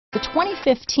The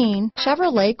 2015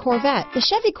 Chevrolet Corvette. The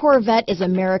Chevy Corvette is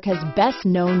America's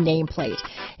best-known nameplate.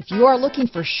 If you are looking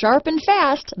for sharp and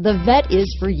fast, the Vette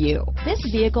is for you. This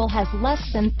vehicle has less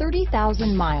than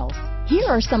 30,000 miles. Here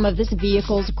are some of this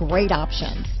vehicle's great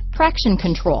options: traction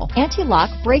control, anti-lock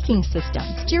braking system,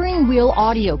 steering wheel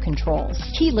audio controls,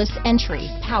 keyless entry,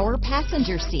 power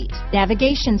passenger seat,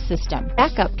 navigation system,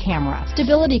 backup camera,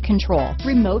 stability control,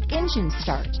 remote engine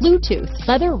start, Bluetooth,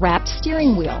 leather-wrapped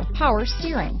steering wheel, power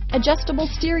steering, adjustable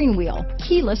steering wheel,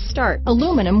 keyless start,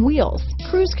 aluminum wheels,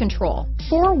 cruise control,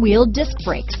 four-wheel disc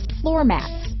brakes, floor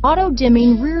mats,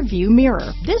 auto-dimming rear view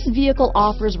mirror. This vehicle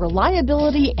offers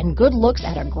reliability and good looks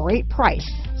at a great price.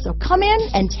 So come in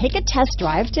and take a test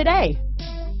drive today.